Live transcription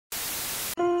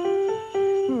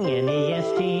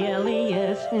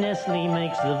N-E-S-T-L-E-S, Nestle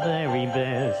makes the very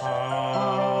best.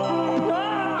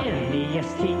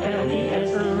 N-E-S-T-L-E-S,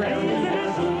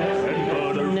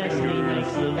 Nestle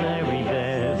makes the very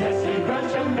best.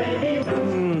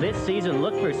 This season,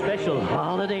 look for special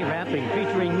holiday wrapping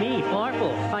featuring me,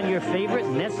 Farkle, on your favorite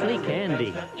Nestle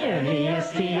candy.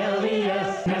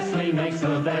 N-E-S-T-L-E-S, Nestle makes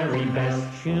the very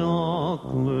best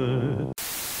chocolate.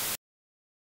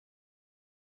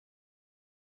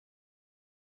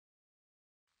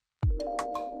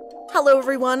 Hello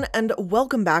everyone, and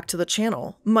welcome back to the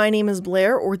channel. My name is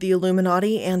Blair, or the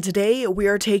Illuminati, and today we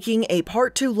are taking a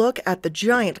part 2 look at the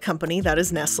giant company that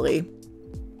is Nestle.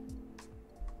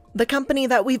 The company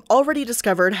that we've already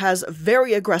discovered has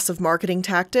very aggressive marketing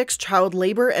tactics, child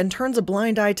labor, and turns a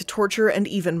blind eye to torture and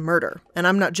even murder. And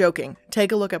I'm not joking.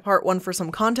 Take a look at part 1 for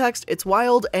some context. It's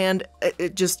wild, and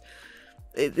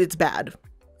it's bad.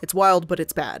 It's wild, but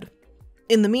it's bad.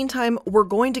 In the meantime, we're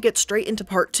going to get straight into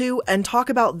part 2 and talk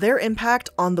about their impact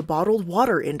on the bottled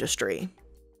water industry.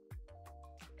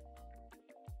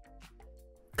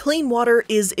 Clean water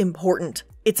is important.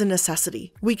 It's a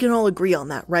necessity. We can all agree on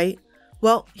that, right?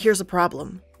 Well, here's a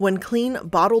problem. When clean,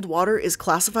 bottled water is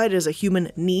classified as a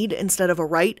human need instead of a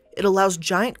right, it allows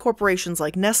giant corporations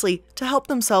like Nestle to help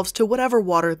themselves to whatever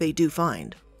water they do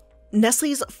find.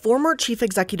 Nestle's former chief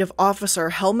executive officer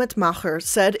Helmut Macher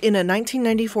said in a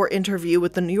 1994 interview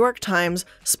with the New York Times,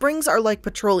 "Springs are like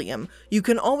petroleum. You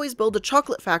can always build a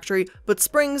chocolate factory, but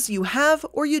springs you have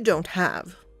or you don't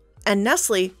have." And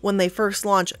Nestle, when they first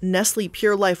launched Nestle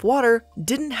Pure Life Water,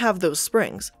 didn't have those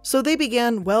springs, so they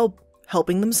began, well,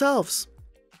 helping themselves.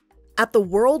 At the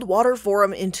World Water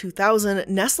Forum in 2000,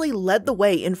 Nestle led the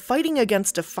way in fighting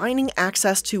against defining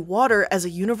access to water as a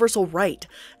universal right.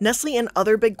 Nestle and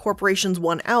other big corporations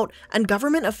won out, and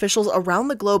government officials around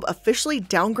the globe officially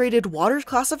downgraded water's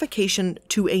classification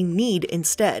to a need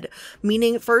instead,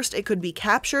 meaning first it could be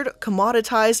captured,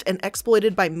 commoditized, and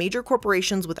exploited by major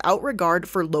corporations without regard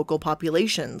for local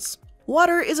populations.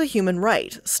 Water is a human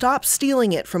right. Stop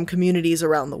stealing it from communities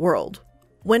around the world.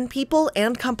 When people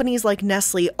and companies like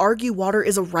Nestle argue water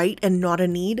is a right and not a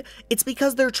need, it's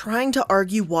because they're trying to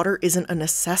argue water isn't a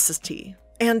necessity.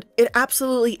 And it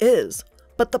absolutely is.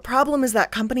 But the problem is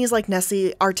that companies like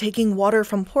Nestle are taking water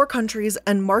from poor countries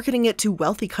and marketing it to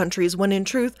wealthy countries when in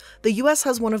truth, the US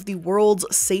has one of the world's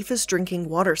safest drinking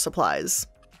water supplies.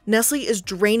 Nestle is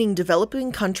draining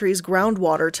developing countries'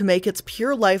 groundwater to make its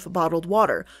Pure Life bottled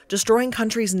water, destroying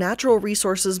countries' natural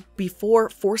resources before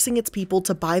forcing its people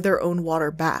to buy their own water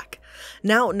back.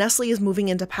 Now, Nestle is moving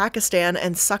into Pakistan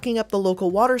and sucking up the local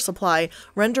water supply,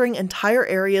 rendering entire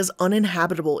areas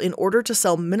uninhabitable in order to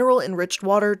sell mineral-enriched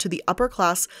water to the upper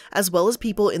class as well as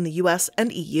people in the US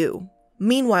and EU.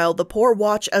 Meanwhile, the poor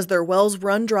watch as their wells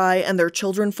run dry and their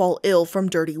children fall ill from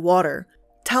dirty water.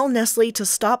 Tell Nestle to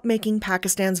stop making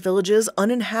Pakistan's villages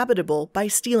uninhabitable by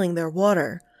stealing their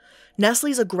water.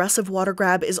 Nestle's aggressive water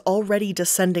grab is already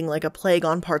descending like a plague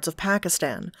on parts of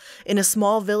Pakistan. In a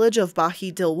small village of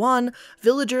Bahi Dilwan,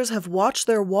 villagers have watched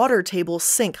their water table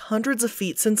sink hundreds of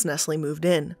feet since Nestle moved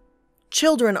in.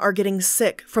 Children are getting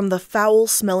sick from the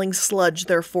foul-smelling sludge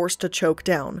they're forced to choke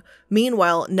down.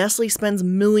 Meanwhile, Nestle spends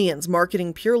millions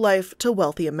marketing Pure Life to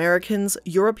wealthy Americans,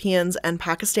 Europeans, and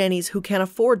Pakistanis who can't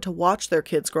afford to watch their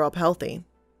kids grow up healthy.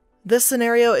 This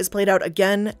scenario is played out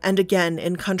again and again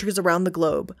in countries around the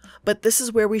globe, but this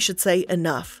is where we should say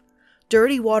enough.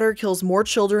 Dirty water kills more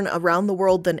children around the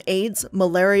world than AIDS,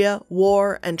 malaria,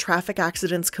 war, and traffic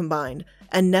accidents combined,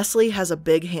 and Nestle has a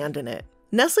big hand in it.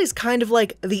 Nestle's kind of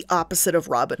like the opposite of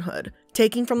Robin Hood,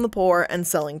 taking from the poor and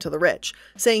selling to the rich.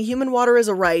 Saying human water is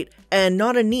a right and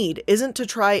not a need isn't to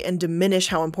try and diminish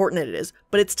how important it is,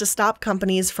 but it's to stop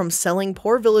companies from selling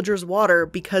poor villagers water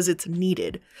because it's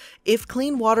needed. If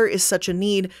clean water is such a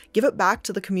need, give it back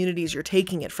to the communities you're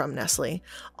taking it from, Nestle.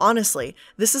 Honestly,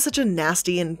 this is such a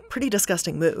nasty and pretty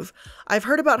disgusting move. I've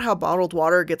heard about how bottled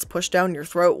water gets pushed down your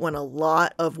throat when a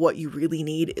lot of what you really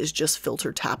need is just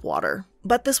filtered tap water.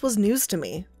 But this was news to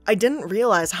me. I didn't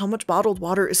realize how much bottled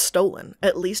water is stolen,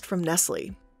 at least from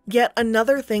Nestle. Yet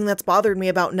another thing that's bothered me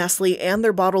about Nestle and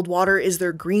their bottled water is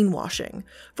their greenwashing.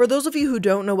 For those of you who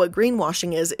don't know what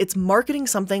greenwashing is, it's marketing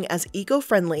something as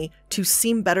eco-friendly to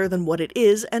seem better than what it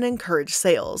is and encourage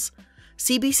sales.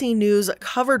 CBC News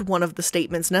covered one of the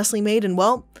statements Nestle made, and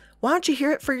well, why don't you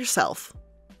hear it for yourself?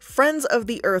 Friends of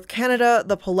the Earth Canada,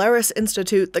 the Polaris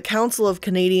Institute, the Council of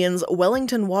Canadians,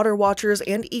 Wellington Water Watchers,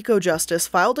 and EcoJustice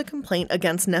filed a complaint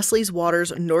against Nestle's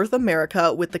Waters North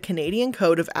America with the Canadian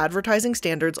Code of Advertising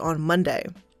Standards on Monday.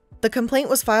 The complaint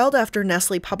was filed after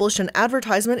Nestle published an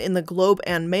advertisement in the Globe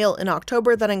and Mail in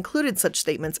October that included such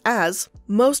statements as,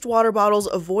 "Most water bottles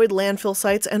avoid landfill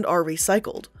sites and are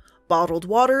recycled. Bottled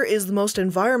water is the most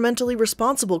environmentally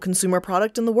responsible consumer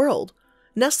product in the world.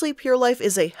 Nestle Pure Life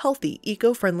is a healthy,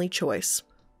 eco-friendly choice."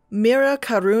 Mira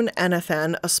Karun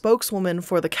Anathan, a spokeswoman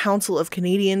for the Council of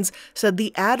Canadians, said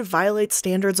the ad violates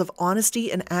standards of honesty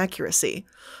and accuracy.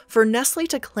 For Nestle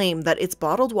to claim that its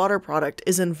bottled water product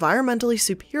is environmentally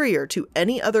superior to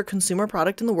any other consumer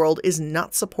product in the world is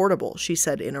not supportable, she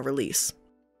said in a release.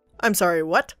 I'm sorry,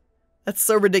 what? That's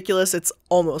so ridiculous, it's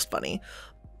almost funny.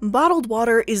 Bottled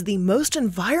water is the most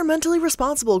environmentally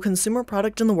responsible consumer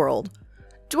product in the world.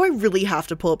 Do I really have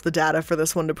to pull up the data for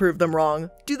this one to prove them wrong?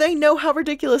 Do they know how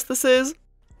ridiculous this is?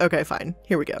 Okay, fine.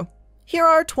 Here we go. Here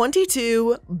are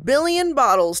 22 billion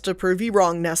bottles to prove you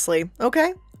wrong, Nestle.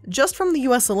 Okay? Just from the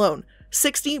US alone,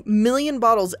 60 million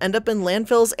bottles end up in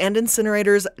landfills and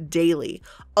incinerators daily.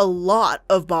 A lot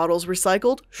of bottles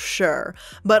recycled? Sure.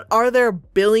 But are there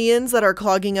billions that are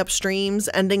clogging up streams,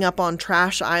 ending up on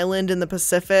Trash Island in the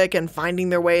Pacific, and finding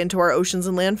their way into our oceans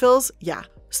and landfills? Yeah.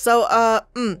 So,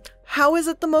 how is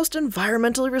it the most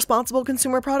environmentally responsible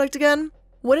consumer product again?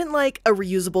 Wouldn't like a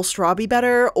reusable straw be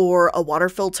better, or a water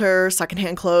filter,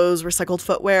 secondhand clothes, recycled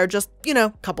footwear? Just,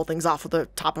 couple things off the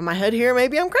top of my head here,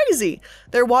 maybe I'm crazy.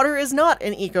 Their water is not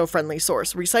an eco-friendly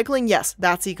source. Recycling, yes,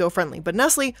 that's eco-friendly. But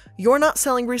Nestle, you're not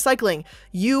selling recycling.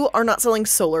 You are not selling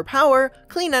solar power,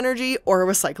 clean energy, or a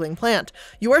recycling plant.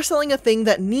 You are selling a thing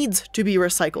that needs to be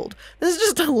recycled. This is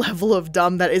just a level of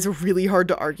dumb that is really hard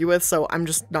to argue with, so I'm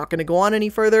just not going to go on any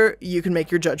further. You can make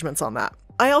your judgments on that.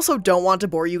 I also don't want to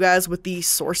bore you guys with the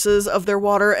sources of their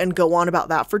water and go on about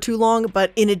that for too long,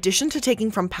 but in addition to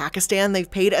taking from Pakistan, they've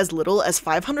paid as little as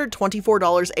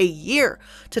 $524 a year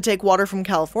to take water from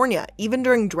California, even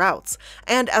during droughts.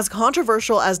 And as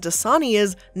controversial as Dasani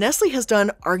is, Nestle has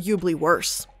done arguably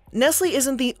worse. Nestle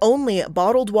isn't the only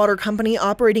bottled water company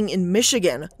operating in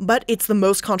Michigan, but it's the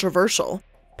most controversial.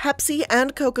 Pepsi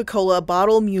and Coca-Cola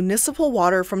bottle municipal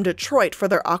water from Detroit for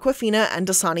their Aquafina and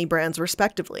Dasani brands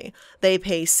respectively. They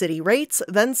pay city rates,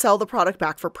 then sell the product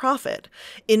back for profit.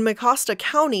 In Mecosta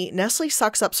County, Nestle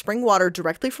sucks up spring water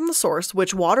directly from the source,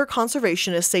 which water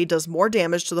conservationists say does more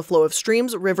damage to the flow of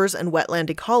streams, rivers, and wetland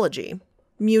ecology.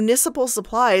 Municipal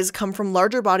supplies come from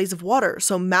larger bodies of water,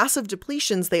 so massive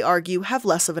depletions, they argue, have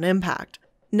less of an impact.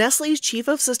 Nestle's chief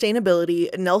of sustainability,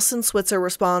 Nelson Switzer,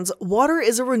 responds, "Water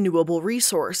is a renewable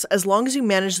resource. As long as you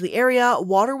manage the area,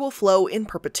 water will flow in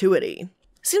perpetuity."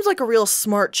 Seems like a real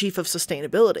smart chief of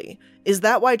sustainability. Is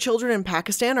that why children in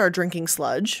Pakistan are drinking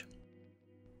sludge?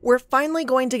 We're finally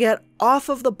going to get off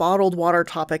of the bottled water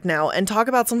topic now and talk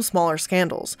about some smaller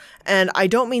scandals. And I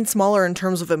don't mean smaller in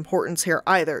terms of importance here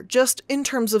either, just in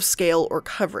terms of scale or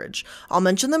coverage. I'll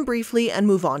mention them briefly and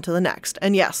move on to the next.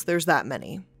 And yes, there's that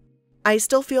many. I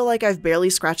still feel like I've barely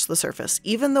scratched the surface,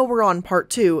 even though we're on part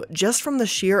 2, just from the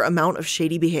sheer amount of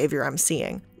shady behavior I'm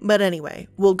seeing. But anyway,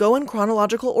 we'll go in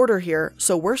chronological order here,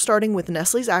 so we're starting with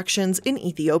Nestle's actions in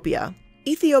Ethiopia.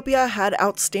 Ethiopia had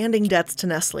outstanding debts to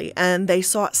Nestle, and they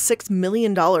sought $6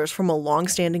 million from a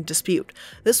long-standing dispute.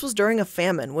 This was during a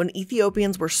famine when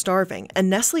Ethiopians were starving,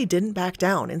 and Nestle didn't back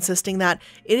down, insisting that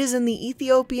it is in the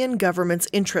Ethiopian government's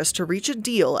interest to reach a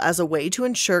deal as a way to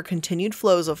ensure continued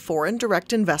flows of foreign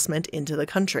direct investment into the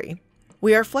country.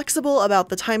 We are flexible about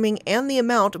the timing and the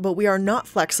amount, but we are not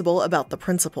flexible about the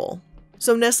principle.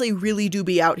 So Nestle really do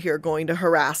be out here going to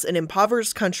harass an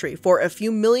impoverished country for a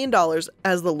few $1 million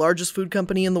as the largest food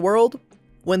company in the world?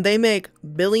 When they make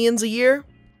billions a year?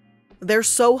 They're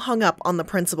so hung up on the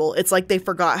principle, it's like they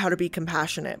forgot how to be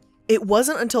compassionate. It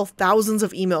wasn't until thousands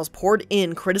of emails poured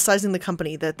in criticizing the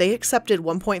company that they accepted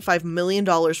 $1.5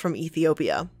 million from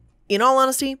Ethiopia. In all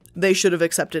honesty, they should have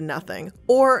accepted nothing,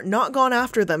 or not gone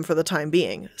after them for the time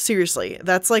being. Seriously,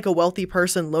 that's like a wealthy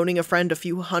person loaning a friend a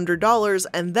few $100s,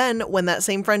 and then, when that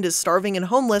same friend is starving and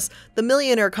homeless, the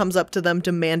millionaire comes up to them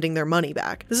demanding their money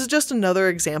back. This is just another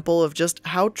example of just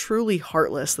how truly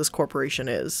heartless this corporation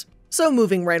is. So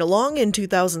moving right along, in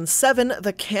 2007,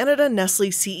 the Canada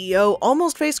Nestle CEO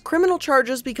almost faced criminal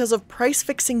charges because of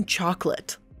price-fixing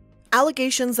chocolate.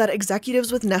 Allegations that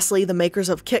executives with Nestle, the makers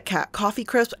of Kit Kat, Coffee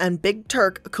Crisp, and Big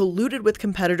Turk, colluded with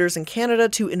competitors in Canada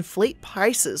to inflate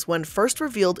prices when first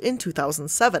revealed in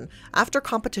 2007, after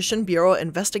Competition Bureau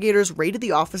investigators raided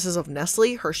the offices of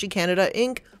Nestle, Hershey Canada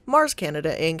Inc., Mars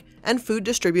Canada Inc., and food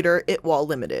distributor Itwal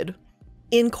Limited.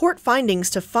 In court findings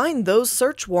to find those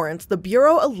search warrants, the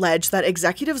Bureau alleged that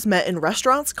executives met in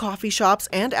restaurants, coffee shops,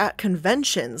 and at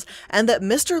conventions, and that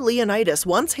Mr. Leonidas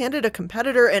once handed a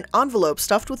competitor an envelope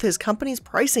stuffed with his company's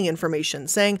pricing information,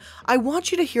 saying, "I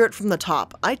want you to hear it from the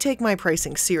top. I take my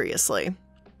pricing seriously."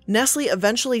 Nestle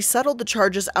eventually settled the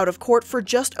charges out of court for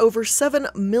just over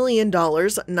 $7 million,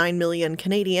 9 million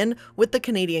Canadian, with the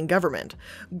Canadian government.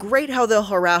 Great how they'll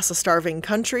harass a starving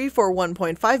country for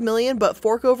 1.5 million but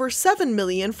fork over 7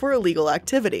 million for illegal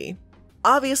activity.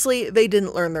 Obviously, they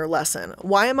didn't learn their lesson.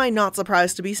 Why am I not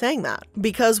surprised to be saying that?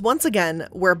 Because once again,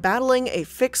 we're battling a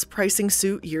fixed pricing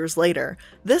suit years later,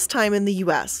 this time in the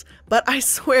US. But I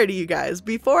swear to you guys,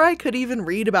 before I could even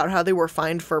read about how they were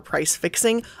fined for price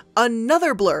fixing,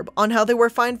 another blurb on how they were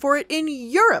fined for it in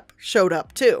Europe showed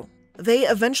up too. They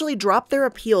eventually dropped their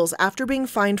appeals after being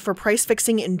fined for price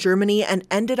fixing in Germany and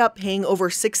ended up paying over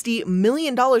 $60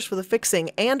 million for the fixing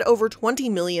and over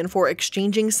 $20 million for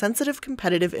exchanging sensitive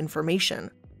competitive information.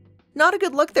 Not a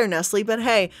good look there, Nestle, but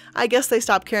hey, I guess they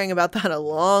stopped caring about that a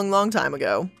long time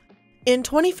ago. In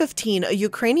 2015, a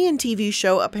Ukrainian TV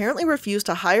show apparently refused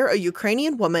to hire a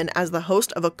Ukrainian woman as the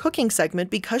host of a cooking segment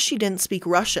because she didn't speak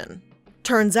Russian.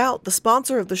 Turns out, the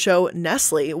sponsor of the show,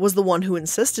 Nestle, was the one who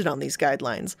insisted on these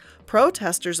guidelines.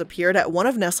 Protesters appeared at one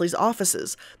of Nestle's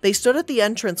offices. They stood at the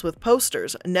entrance with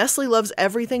posters. "Nestle loves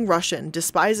everything Russian,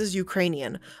 despises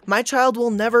Ukrainian. My child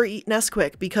will never eat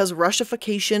Nesquik because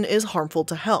Russification is harmful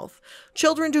to health.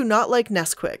 Children do not like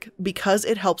Nesquik because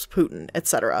it helps Putin,"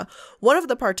 etc. One of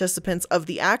the participants of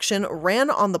the action ran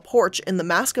on the porch in the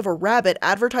mask of a rabbit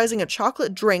advertising a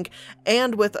chocolate drink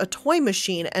and with a toy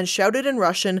machine and shouted in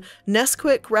Russian,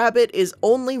 "Nesquik rabbit is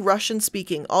only Russian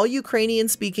speaking. All Ukrainian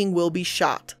speaking will be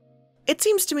shot." It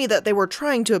seems to me that they were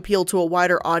trying to appeal to a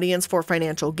wider audience for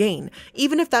financial gain,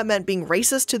 even if that meant being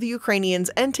racist to the Ukrainians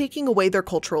and taking away their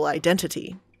cultural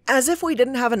identity. As if we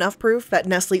didn't have enough proof that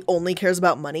Nestle only cares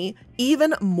about money,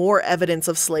 even more evidence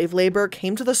of slave labor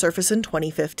came to the surface in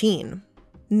 2015.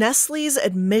 Nestle's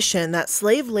admission that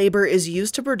slave labor is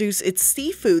used to produce its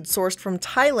seafood sourced from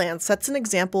Thailand sets an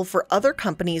example for other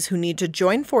companies who need to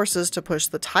join forces to push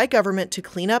the Thai government to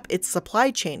clean up its supply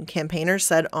chain, campaigners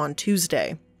said on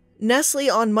Tuesday. Nestle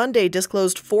on Monday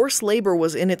disclosed forced labor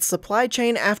was in its supply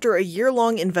chain after a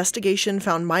year-long investigation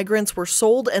found migrants were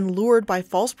sold and lured by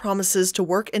false promises to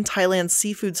work in Thailand's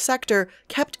seafood sector,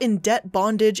 kept in debt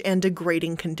bondage and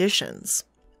degrading conditions.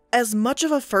 As much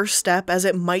of a first step as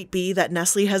it might be that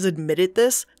Nestle has admitted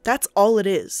this, that's all it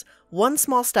is. One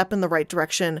small step in the right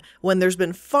direction when there's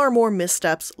been far more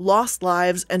missteps, lost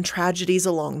lives, and tragedies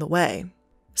along the way.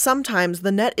 Sometimes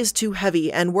the net is too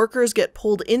heavy and workers get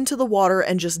pulled into the water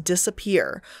and just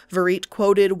disappear, Varit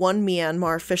quoted one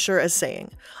Myanmar fisher as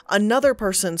saying. Another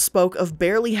person spoke of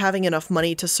barely having enough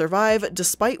money to survive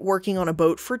despite working on a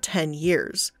boat for 10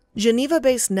 years.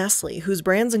 Geneva-based Nestle, whose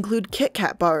brands include Kit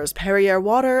Kat bars, Perrier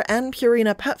water, and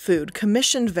Purina pet food,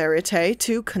 commissioned Verité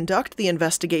to conduct the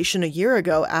investigation a year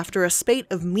ago after a spate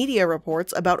of media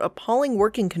reports about appalling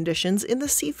working conditions in the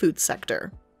seafood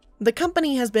sector. The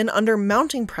company has been under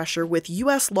mounting pressure with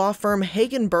U.S. law firm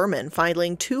Hagen Berman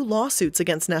filing 2 lawsuits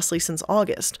against Nestle since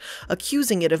August,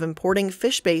 accusing it of importing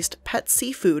fish-based pet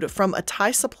seafood from a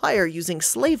Thai supplier using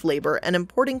slave labor and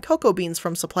importing cocoa beans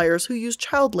from suppliers who use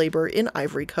child labor in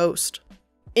Ivory Coast.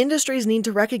 Industries need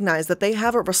to recognize that they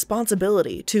have a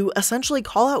responsibility to essentially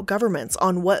call out governments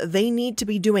on what they need to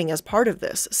be doing as part of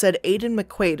this, said Aidan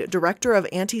McQuaid, director of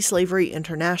Anti-Slavery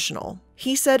International.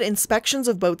 He said inspections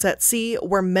of boats at sea,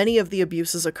 where many of the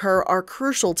abuses occur, are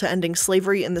crucial to ending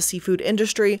slavery in the seafood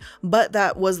industry, but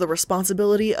that was the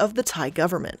responsibility of the Thai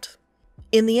government.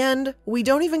 In the end, we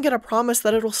don't even get a promise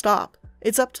that it'll stop.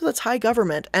 It's up to the Thai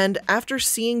government, and after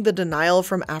seeing the denial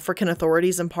from African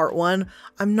authorities in Part 1,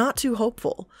 I'm not too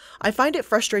hopeful. I find it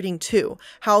frustrating too,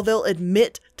 how they'll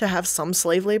admit to have some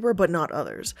slave labor but not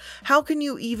others. How can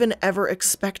you even ever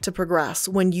expect to progress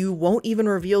when you won't even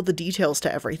reveal the details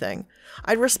to everything?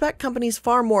 I'd respect companies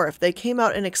far more if they came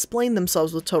out and explained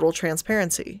themselves with total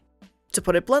transparency. To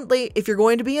put it bluntly, if you're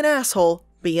going to be an asshole,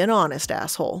 be an honest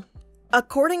asshole.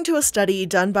 According to a study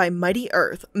done by Mighty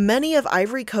Earth, many of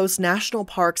Ivory Coast's national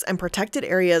parks and protected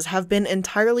areas have been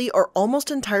entirely or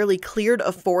almost entirely cleared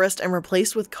of forest and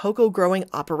replaced with cocoa growing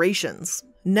operations.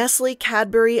 Nestle,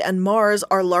 Cadbury, and Mars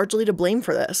are largely to blame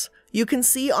for this. You can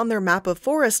see on their map of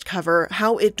forest cover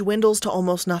how it dwindles to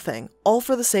almost nothing, all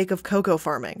for the sake of cocoa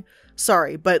farming.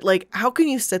 Sorry, but how can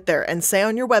you sit there and say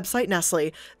on your website,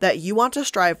 Nestle, that you want to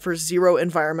strive for zero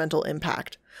environmental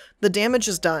impact? The damage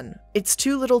is done. It's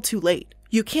too little too late.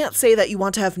 You can't say that you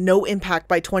want to have no impact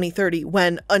by 2030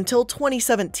 when, until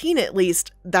 2017 at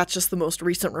least, that's just the most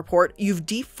recent report, you've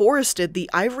deforested the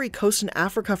Ivory Coast in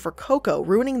Africa for cocoa,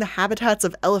 ruining the habitats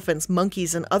of elephants,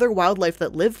 monkeys, and other wildlife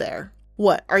that live there.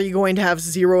 What, are you going to have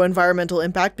zero environmental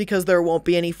impact because there won't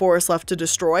be any forest left to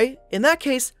destroy? In that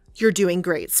case, you're doing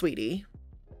great, sweetie.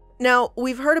 Now,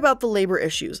 we've heard about the labor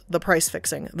issues, the price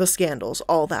fixing, the scandals,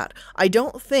 all that. I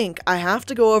don't think I have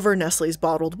to go over Nestle's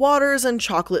bottled waters and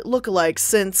chocolate lookalikes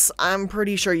since I'm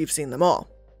pretty sure you've seen them all.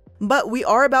 But we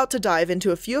are about to dive into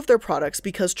a few of their products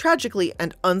because tragically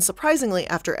and unsurprisingly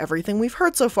after everything we've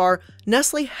heard so far,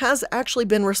 Nestle has actually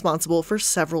been responsible for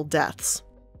several deaths.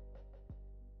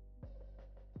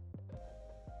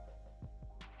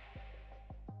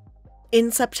 In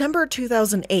September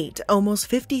 2008, almost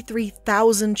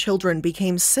 53,000 children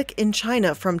became sick in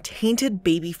China from tainted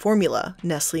baby formula,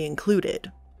 Nestle included.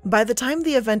 By the time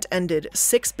the event ended,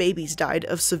 6 babies died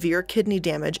of severe kidney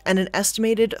damage and an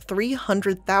estimated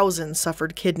 300,000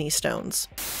 suffered kidney stones.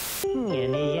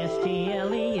 Nestle,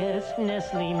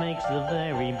 Nestle makes the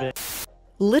very best.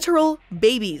 Literal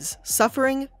babies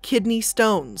suffering kidney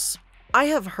stones. I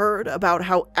have heard about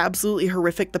how absolutely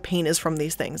horrific the pain is from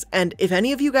these things, and if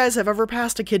any of you guys have ever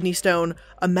passed a kidney stone,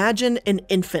 imagine an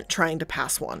infant trying to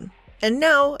pass one. And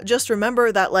now, just remember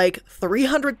that like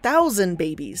 300,000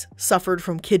 babies suffered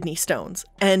from kidney stones,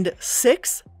 and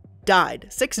 6 died.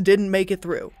 6 didn't make it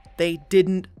through. They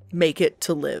didn't make it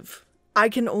to live. I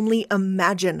can only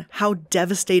imagine how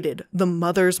devastated the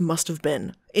mothers must have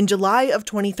been. In July of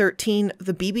 2013,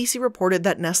 the BBC reported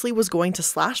that Nestle was going to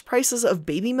slash prices of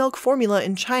baby milk formula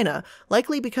in China,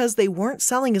 likely because they weren't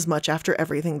selling as much after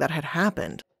everything that had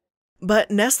happened.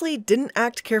 But Nestle didn't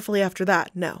act carefully after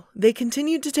that, no. They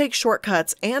continued to take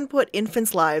shortcuts and put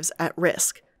infants' lives at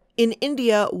risk. In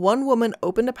India, one woman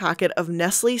opened a packet of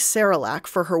Nestle Cerelac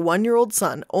for her 1-year-old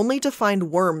son only to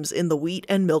find worms in the wheat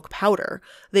and milk powder.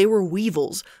 They were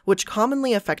weevils, which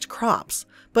commonly affect crops.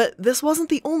 But this wasn't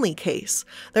the only case.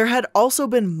 There had also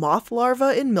been moth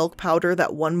larvae in milk powder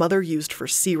that one mother used for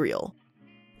cereal.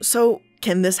 So,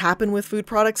 can this happen with food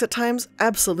products at times?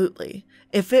 Absolutely.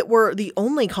 If it were the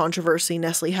only controversy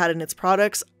Nestle had in its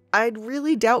products, I'd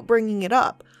really doubt bringing it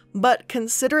up. But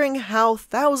considering how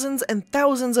thousands and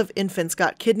thousands of infants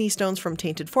got kidney stones from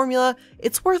tainted formula,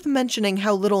 it's worth mentioning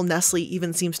how little Nestle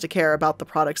even seems to care about the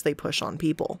products they push on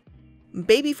people.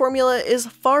 Baby formula is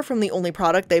far from the only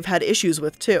product they've had issues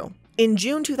with too. In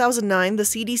June 2009, the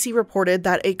CDC reported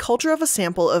that a culture of a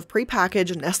sample of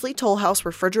prepackaged Nestle Toll House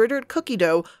refrigerated cookie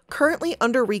dough currently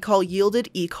under recall yielded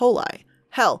E. coli.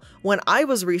 Hell, when I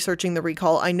was researching the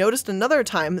recall, I noticed another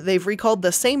time they've recalled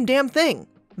the same damn thing.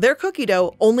 Their cookie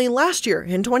dough only last year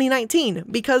in 2019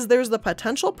 because there's the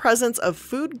potential presence of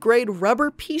food-grade rubber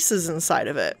pieces inside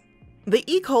of it. The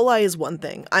E. coli is one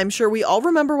thing. I'm sure we all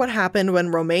remember what happened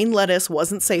when romaine lettuce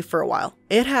wasn't safe for a while.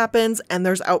 It happens and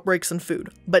there's outbreaks in food.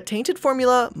 But tainted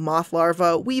formula, moth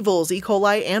larvae, weevils, E.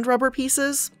 coli, and rubber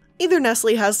pieces? Either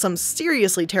Nestle has some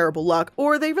seriously terrible luck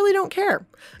or they really don't care.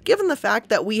 Given the fact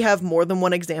that we have more than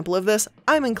one example of this,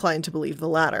 I'm inclined to believe the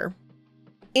latter.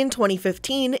 In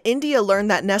 2015, India learned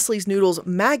that Nestle's noodles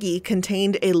Maggi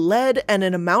contained a lead and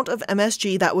an amount of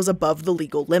MSG that was above the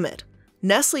legal limit.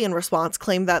 Nestle, in response,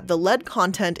 claimed that the lead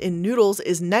content in noodles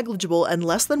is negligible and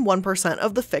less than 1%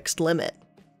 of the fixed limit.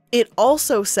 It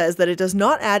also says that it does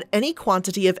not add any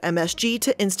quantity of MSG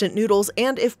to instant noodles,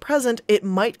 and if present, it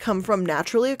might come from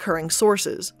naturally occurring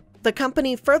sources. The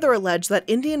company further alleged that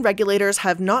Indian regulators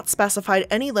have not specified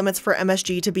any limits for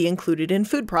MSG to be included in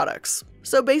food products.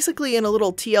 So basically in a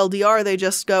little TLDR they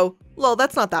just go, lol,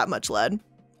 that's not that much lead.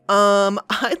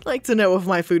 I'd like to know if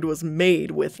my food was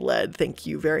made with lead, thank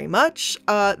you very much.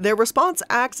 Their response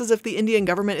acts as if the Indian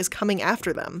government is coming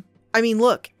after them. I mean,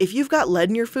 look, if you've got lead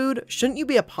in your food, shouldn't you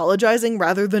be apologizing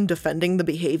rather than defending the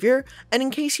behavior? And in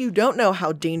case you don't know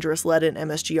how dangerous lead and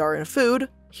MSG are in food,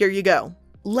 here you go.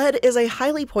 Lead is a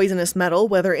highly poisonous metal,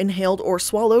 whether inhaled or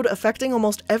swallowed, affecting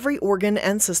almost every organ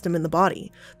and system in the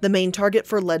body. The main target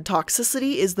for lead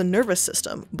toxicity is the nervous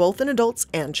system, both in adults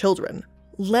and children.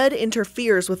 Lead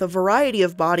interferes with a variety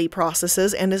of body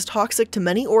processes and is toxic to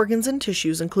many organs and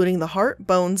tissues, including the heart,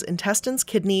 bones, intestines,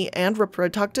 kidney, and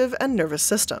reproductive and nervous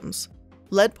systems.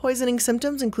 Lead poisoning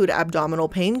symptoms include abdominal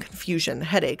pain, confusion,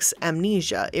 headaches,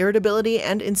 amnesia, irritability,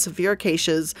 and in severe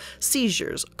cases,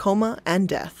 seizures, coma, and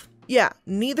death. Yeah,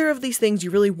 neither of these things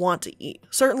you really want to eat,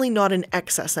 certainly not in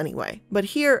excess anyway. But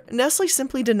here, Nestle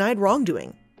simply denied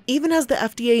wrongdoing, even as the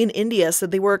FDA in India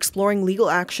said they were exploring legal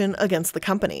action against the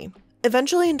company.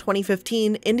 Eventually in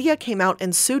 2015, India came out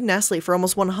and sued Nestle for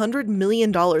almost $100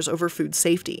 million over food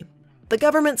safety. The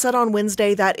government said on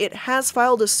Wednesday that it has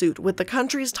filed a suit with the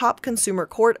country's top consumer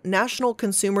court, National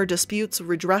Consumer Disputes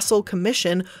Redressal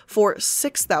Commission, for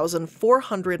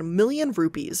 6,400 million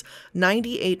rupees,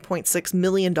 $98.6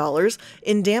 million,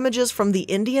 in damages from the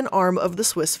Indian arm of the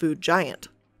Swiss food giant.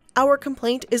 Our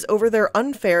complaint is over their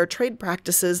unfair trade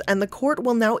practices, and the court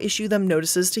will now issue them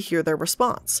notices to hear their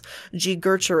response, G.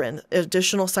 Gurcharan,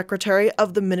 additional secretary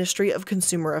of the Ministry of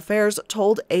Consumer Affairs,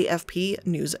 told AFP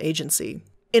news agency.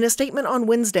 In a statement on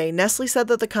Wednesday, Nestle said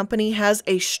that the company has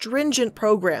a stringent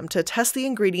program to test the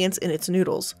ingredients in its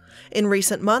noodles. In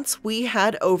recent months, we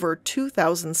had over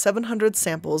 2,700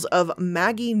 samples of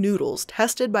Maggi noodles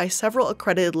tested by several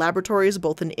accredited laboratories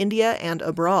both in India and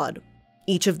abroad.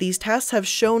 Each of these tests have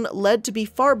shown led to be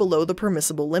far below the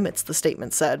permissible limits, the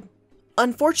statement said.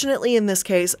 Unfortunately, in this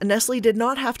case, Nestle did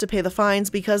not have to pay the fines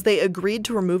because they agreed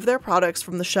to remove their products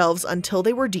from the shelves until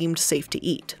they were deemed safe to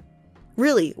eat.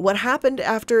 Really, what happened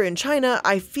after in China,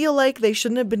 I feel like they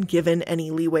shouldn't have been given any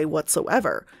leeway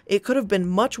whatsoever. It could have been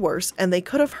much worse, and they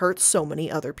could have hurt so many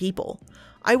other people.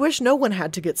 I wish no one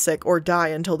had to get sick or die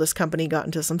until this company got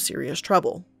into some serious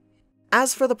trouble.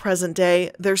 As for the present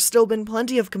day, there's still been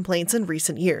plenty of complaints in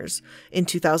recent years. In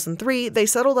 2003, they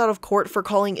settled out of court for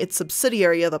calling its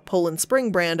subsidiary of the Poland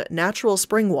Spring brand natural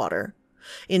spring water.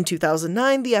 In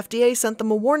 2009, the FDA sent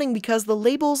them a warning because the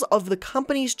labels of the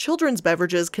company's children's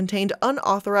beverages contained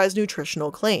unauthorized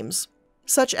nutritional claims,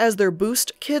 such as their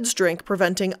Boost Kids drink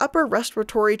preventing upper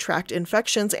respiratory tract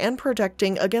infections and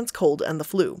protecting against cold and the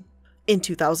flu. In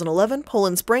 2011,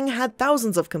 Poland Spring had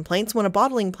thousands of complaints when a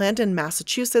bottling plant in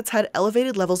Massachusetts had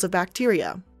elevated levels of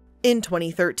bacteria. In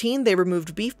 2013, they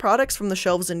removed beef products from the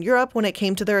shelves in Europe when it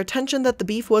came to their attention that the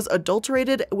beef was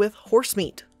adulterated with horse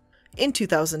meat. In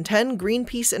 2010,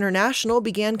 Greenpeace International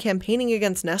began campaigning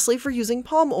against Nestle for using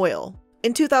palm oil.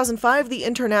 In 2005, the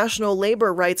International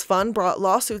Labor Rights Fund brought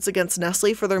lawsuits against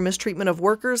Nestle for their mistreatment of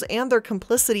workers and their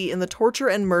complicity in the torture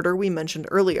and murder we mentioned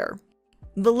earlier.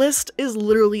 The list is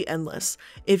literally endless.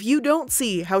 If you don't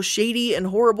see how shady and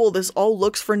horrible this all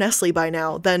looks for Nestle by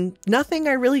now, then nothing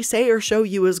I really say or show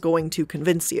you is going to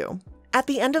convince you. At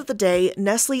the end of the day,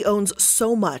 Nestle owns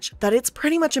so much that it's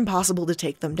pretty much impossible to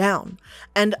take them down.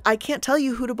 And I can't tell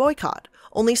you who to boycott,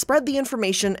 only spread the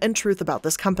information and truth about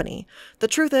this company. The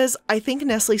truth is, I think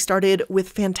Nestle started with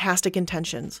fantastic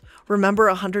intentions. Remember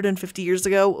 150 years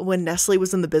ago when Nestle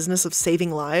was in the business of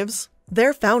saving lives?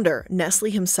 Their founder, Nestle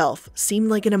himself, seemed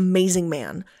like an amazing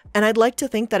man, and I'd like to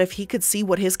think that if he could see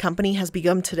what his company has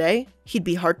become today, he'd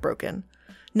be heartbroken.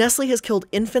 Nestle has killed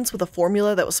infants with a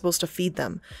formula that was supposed to feed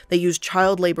them. They used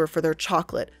child labor for their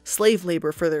chocolate, slave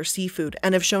labor for their seafood,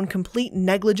 and have shown complete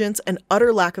negligence and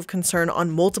utter lack of concern on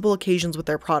multiple occasions with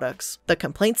their products, the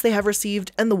complaints they have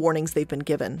received, and the warnings they've been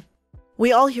given.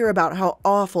 We all hear about how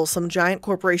awful some giant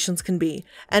corporations can be,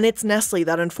 and it's Nestle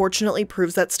that unfortunately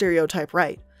proves that stereotype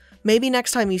right. Maybe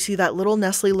next time you see that little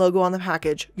Nestle logo on the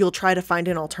package, you'll try to find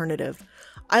an alternative.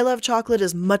 I love chocolate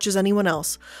as much as anyone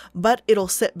else, but it'll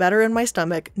sit better in my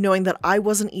stomach knowing that I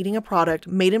wasn't eating a product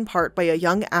made in part by a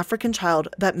young African child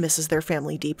that misses their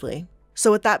family deeply. So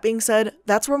with that being said,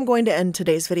 that's where I'm going to end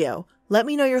today's video. Let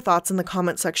me know your thoughts in the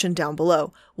comment section down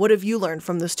below. What have you learned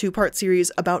from this two-part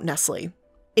series about Nestle?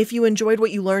 If you enjoyed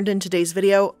what you learned in today's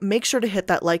video, make sure to hit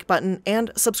that like button and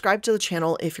subscribe to the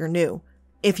channel if you're new.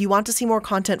 If you want to see more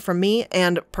content from me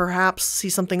and perhaps see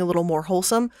something a little more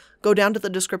wholesome, go down to the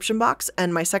description box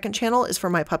and my second channel is for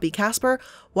my puppy Casper.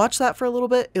 Watch that for a little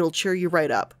bit, it'll cheer you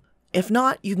right up. If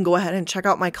not, you can go ahead and check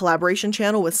out my collaboration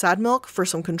channel with Sad Milk for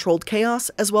some controlled chaos,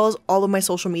 as well as all of my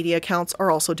social media accounts are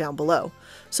also down below.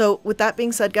 So with that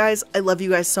being said guys, I love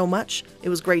you guys so much. It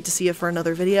was great to see you for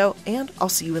another video, and I'll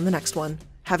see you in the next one.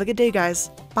 Have a good day guys.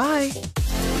 Bye!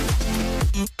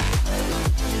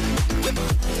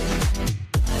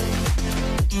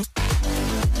 You